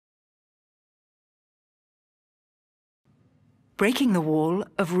breaking the wall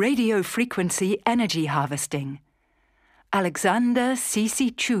of radio frequency energy harvesting. Alexander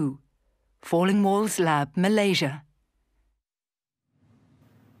C.C. Choo, Falling Walls Lab, Malaysia.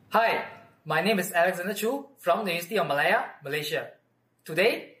 Hi, my name is Alexander Choo from the University of Malaya, Malaysia.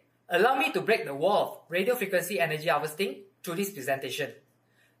 Today, allow me to break the wall of radio frequency energy harvesting through this presentation.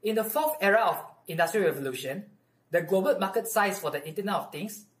 In the fourth era of Industrial Revolution, the global market size for the Internet of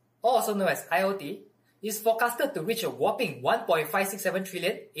Things, also known as IoT, is forecasted to reach a whopping 1.567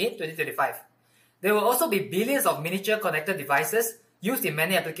 trillion in 2025. There will also be billions of miniature connected devices used in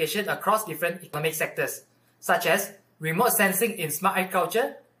many applications across different economic sectors, such as remote sensing in smart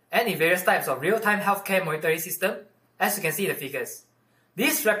agriculture and in various types of real-time healthcare monitoring system, as you can see in the figures.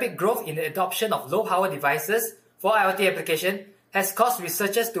 This rapid growth in the adoption of low-power devices for IoT application has caused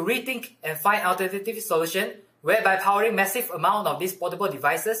researchers to rethink and find alternative solutions whereby powering massive amount of these portable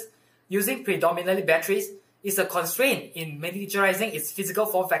devices using predominantly batteries is a constraint in miniaturizing its physical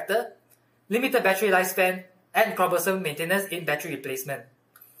form factor, limited battery lifespan, and cumbersome maintenance in battery replacement.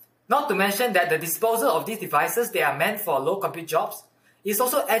 Not to mention that the disposal of these devices that are meant for low compute jobs is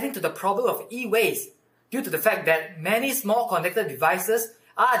also adding to the problem of e-waste due to the fact that many small connected devices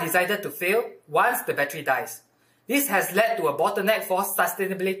are designed to fail once the battery dies. This has led to a bottleneck for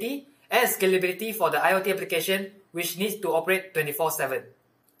sustainability and scalability for the IoT application, which needs to operate 24/7.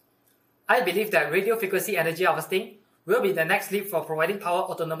 I believe that radio frequency energy harvesting will be the next leap for providing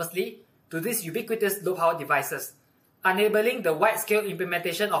power autonomously to these ubiquitous low-power devices, enabling the wide-scale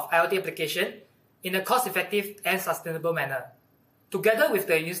implementation of IoT application in a cost-effective and sustainable manner. Together with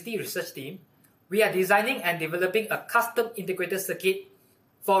the university research team, we are designing and developing a custom integrated circuit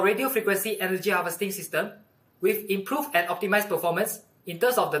for radio frequency energy harvesting system with improved and optimized performance in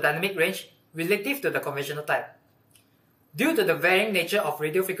terms of the dynamic range relative to the conventional type. Due to the varying nature of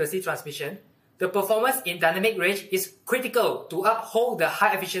radio frequency transmission, the performance in dynamic range is critical to uphold the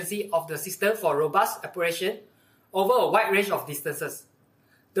high efficiency of the system for robust operation over a wide range of distances.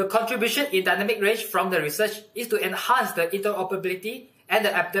 The contribution in dynamic range from the research is to enhance the interoperability and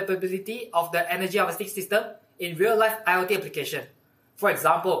the adaptability of the energy harvesting system in real-life IoT application. For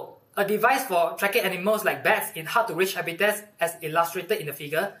example, a device for tracking animals like bats in hard-to-reach habitats as illustrated in the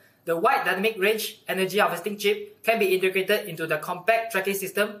figure, the wide dynamic range energy harvesting chip can be integrated into the compact tracking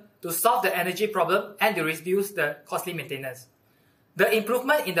system to solve the energy problem and to reduce the costly maintenance. The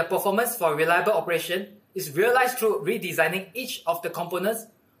improvement in the performance for reliable operation is realized through redesigning each of the components,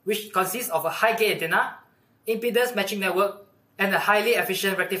 which consists of a high-gain antenna, impedance matching network, and a highly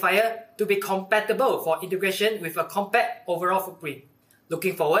efficient rectifier to be compatible for integration with a compact overall footprint.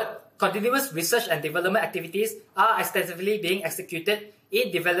 Looking forward, continuous research and development activities are extensively being executed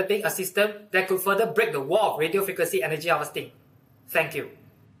in developing a system that could further break the wall of radio frequency energy harvesting. Thank you.